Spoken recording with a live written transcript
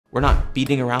We're not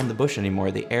beating around the bush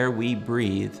anymore. The air we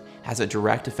breathe has a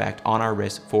direct effect on our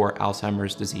risk for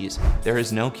Alzheimer's disease. There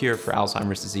is no cure for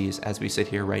Alzheimer's disease as we sit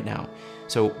here right now.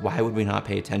 So why would we not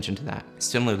pay attention to that?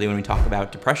 Similarly, when we talk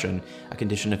about depression, a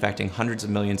condition affecting hundreds of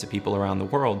millions of people around the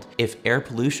world, if air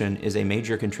pollution is a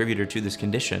major contributor to this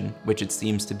condition, which it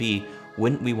seems to be,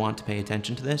 wouldn't we want to pay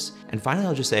attention to this? And finally,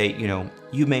 I'll just say,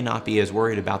 you may not be as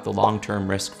worried about the long-term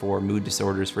risk for mood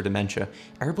disorders, for dementia.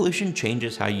 Air pollution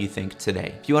changes how you think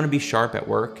today. If you want to be sharp at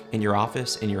work, in your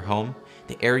office, in your home,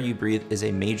 the air you breathe is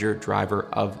a major driver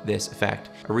of this effect.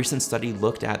 A recent study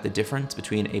looked at the difference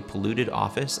between a polluted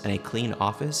office and a clean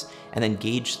office, and then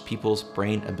gauged people's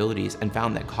brain abilities and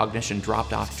found that cognition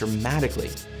dropped off dramatically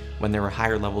when there were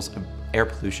higher levels of air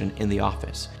pollution in the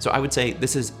office. So I would say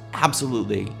this is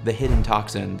absolutely the hidden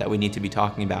toxin that we need to be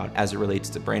talking about as it relates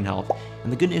to brain health.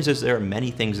 And the good news is there are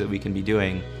many things that we can be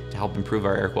doing to help improve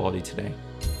our air quality today.